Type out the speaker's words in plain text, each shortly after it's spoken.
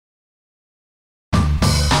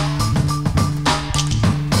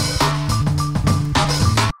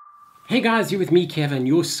Hey guys, you're with me Kevin,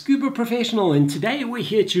 your scuba professional, and today we're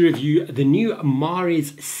here to review the new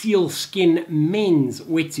Mares Seal Skin men's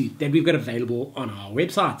wetsuit that we've got available on our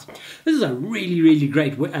website. This is a really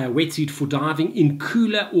great wetsuit for diving in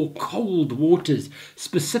cooler or cold waters,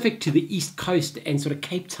 specific to the East Coast and sort of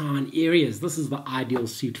Cape Town areas. This is the ideal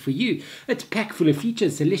suit for you. It's packed full of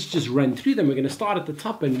features, so let's just run through them. We're going to start at the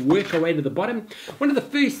top and work our way to the bottom. One of the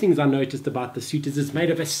first things I noticed about the suit is it's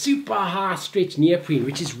made of a super high stretch neoprene,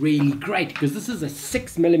 which is really great because this is a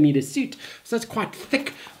 6mm suit, so it's quite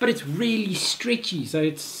thick, but it's really stretchy, so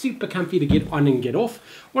it's super comfy to get on and get off.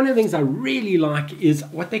 One of the things I really like is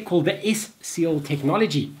what they call the S-Seal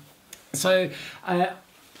technology. So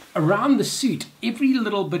around the suit, every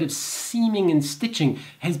little bit of seaming and stitching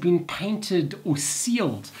has been painted or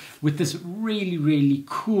sealed with this really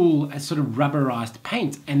cool sort of rubberized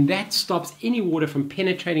paint, and that stops any water from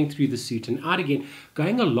penetrating through the suit and out again,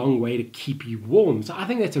 going a long way to keep you warm. So I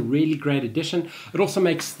think that's a really great addition. It also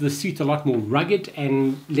makes the suit a lot more rugged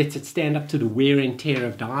and lets it stand up to the wear and tear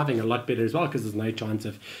of diving a lot better as well, because there's no chance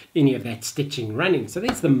of any of that stitching running. So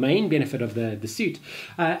that's the main benefit of the suit.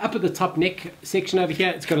 Up at the top neck section over here,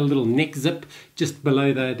 it's got a little neck zip just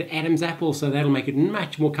below the Adam's apple, so that'll make it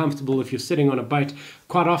much more comfortable if you're sitting on a boat.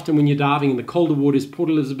 Quite often when you're diving in the colder waters, Port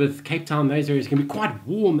Elizabeth, Cape Town, those areas can be quite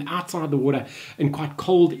warm outside the water and quite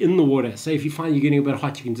cold in the water. So if you find you're getting a bit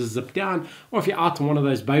hot, you can just zip down. Or if you're out on one of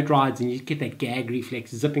those boat rides and you get that gag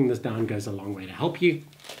reflex, zipping this down goes a long way to help you.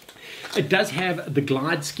 It does have the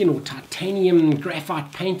GLIDESKIN or titanium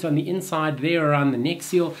graphite paint on the inside there around the neck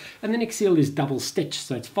seal, and the neck seal is double stitched,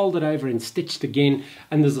 so it's folded over and stitched again,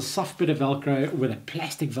 and there's a soft bit of Velcro with a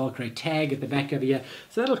plastic Velcro tag at the back over here,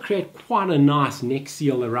 so that'll create quite a nice neck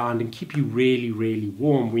seal around and keep you really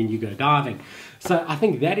warm when you go diving. So I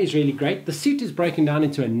think that is really great. The suit is broken down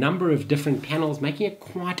into a number of different panels, making it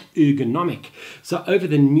quite ergonomic. So over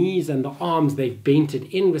the knees and the arms, they've bent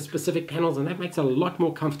it in with specific panels, and that makes it a lot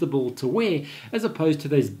more comfortable to wear as opposed to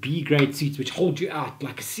those B-grade suits which hold you out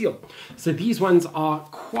like a seal. So these ones are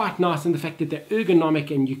quite nice in the fact that they're ergonomic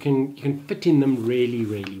and you can fit in them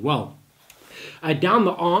really well. Down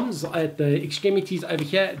the arms at the extremities over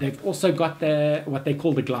here, they've also got what they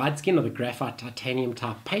call the GLIDESKIN or the graphite titanium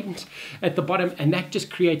type paint at the bottom, and that just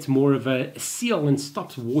creates more of a seal and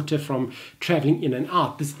stops water from traveling in and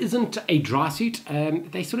out. This isn't a dry suit.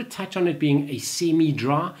 They sort of touch on it being a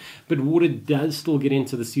semi-dry, but water does still get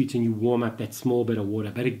into the suit and you warm up that small bit of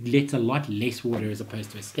water, but it lets a lot less water as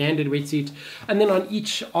opposed to a standard wetsuit. And then on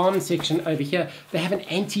each arm section over here, they have an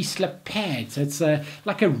anti-slip pad, so it's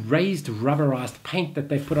like a raised rubberized paint that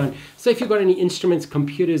they put on, so if you've got any instruments,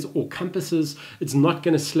 computers or compasses, it's not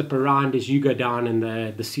going to slip around as you go down and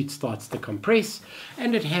the suit starts to compress.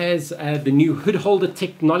 And it has the new hood holder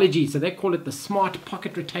technology, so they call it the smart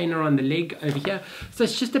pocket retainer on the leg over here. So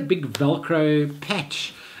it's just a big Velcro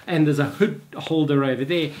patch, and there's a hood holder over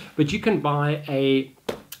there, but you can buy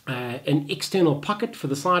an external pocket for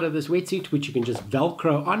the side of this wetsuit which you can just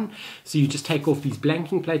Velcro on. So you just take off these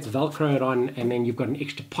blanking plates, Velcro it on, and then you've got an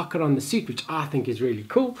extra pocket on the suit, which I think is really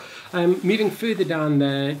cool. Moving further down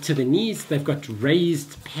to the knees, they've got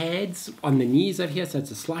raised pads on the knees over here, so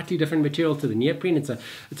it's a slightly different material to the neoprene. It's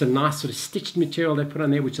a nice sort of stitched material they put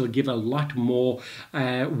on there, which will give a lot more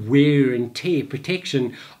wear and tear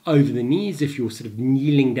protection over the knees if you're sort of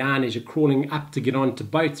kneeling down as you're crawling up to get onto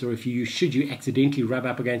boats, or if should you accidentally rub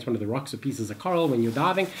up against one of the rocks or pieces of coral when you're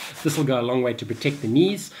diving. This will go a long way to protect the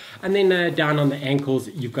knees. And then down on the ankles,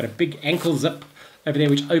 you've got a big ankle zip over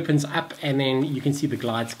there which opens up, and then you can see the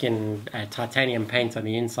GLIDESKIN titanium paint on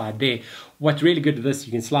the inside there. What's really good with this,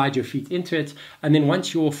 you can slide your feet into it, and then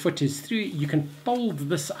once your foot is through, you can fold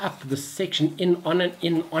this up, this section in on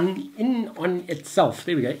itself.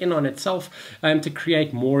 There we go, in on itself, to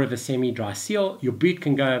create more of a semi-dry seal. Your boot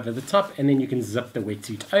can go over the top, and then you can zip the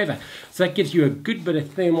wetsuit over. So that gives you a good bit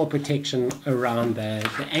of thermal protection around the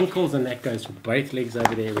ankles, and that goes for both legs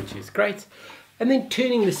over there, which is great. And then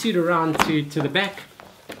turning the suit around to the back,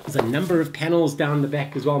 there's a number of panels down the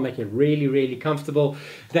back as well, making it really comfortable.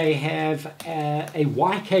 They have a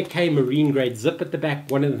YKK marine grade zip at the back.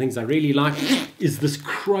 One of the things I really like is this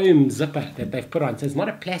chrome zipper that they've put on. So it's not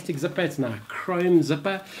a plastic zipper, it's now a chrome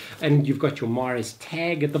zipper. And you've got your Mares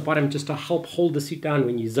tag at the bottom just to help hold the suit down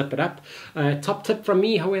when you zip it up. Top tip from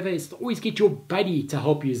me, however, is to always get your buddy to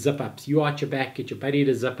help you zip up. So you arch your back, get your buddy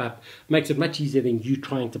to zip up. Makes it much easier than you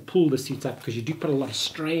trying to pull the suit up, because you do put a lot of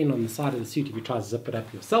strain on the side of the suit if you try to zip it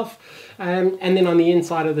up yourself. And then on the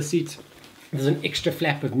inside of the suit, There's an extra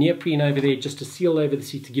flap of neoprene over there just to seal over the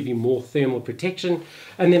suit to give you more thermal protection.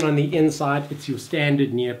 And then on the inside, it's your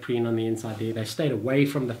standard neoprene on the inside there. They stayed away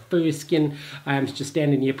from the fur skin. It's just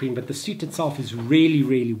standard neoprene, but the suit itself is really,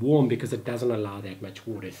 really warm because it doesn't allow that much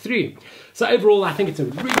water through. So overall, I think it's a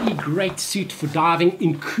really great suit for diving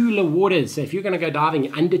in cooler waters. So if you're going to go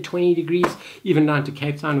diving under 20 degrees, even down to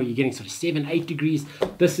Cape Town where you're getting sort of 7, 8 degrees,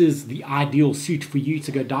 this is the ideal suit for you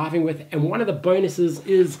to go diving with. And one of the bonuses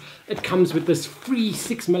is it comes with this free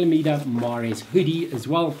 6mm Mares hoodie as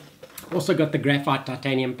well. Also got the graphite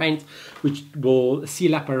titanium paint, which will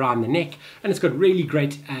seal up around the neck, and it's got really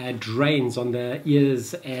great drains on the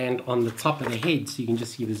ears and on the top of the head, so you can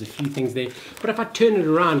just see there's a few things there. But if I turn it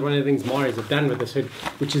around, one of the things Mares have done with this hood,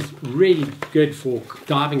 which is really good for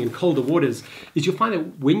diving in colder waters, is you'll find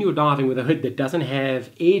that when you're diving with a hood that doesn't have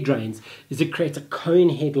air drains, is it creates a cone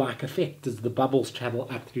head-like effect as the bubbles travel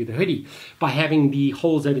up through the hoodie. By having the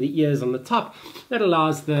holes over the ears on the top, that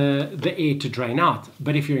allows the air to drain out.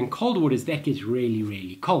 But if you're in cold waters, that gets really,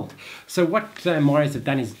 really cold. So what Mares have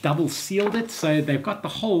done is double sealed it, so they've got the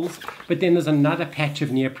holes, but then there's another patch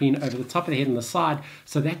of neoprene over the top of the head and the side,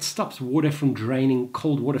 so that stops water from draining,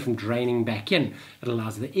 cold water from draining back in. It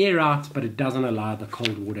allows the air out, but it doesn't allow the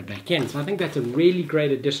cold water back in. So I think that's a really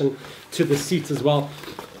great addition to the suit as well.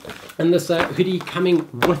 And this hoodie coming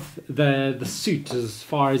with the suit as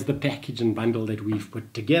far as the package and bundle that we've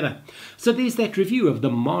put together. So there's that review of the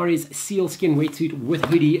Mares Seal Skin Wetsuit with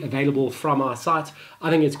hoodie available from our site. I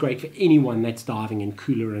think it's great for anyone that's diving in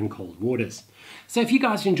cooler and cold waters. So if you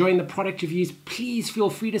guys are enjoying the product reviews, please feel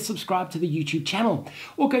free to subscribe to the YouTube channel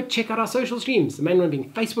or go check out our social streams, the main one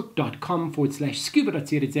being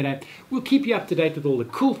facebook.com/scuba.co.za. We'll keep you up to date with all the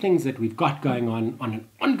cool things that we've got going on an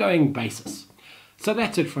ongoing basis. So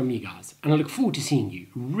that's it from me, guys, and I look forward to seeing you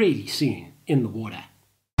really soon in the water.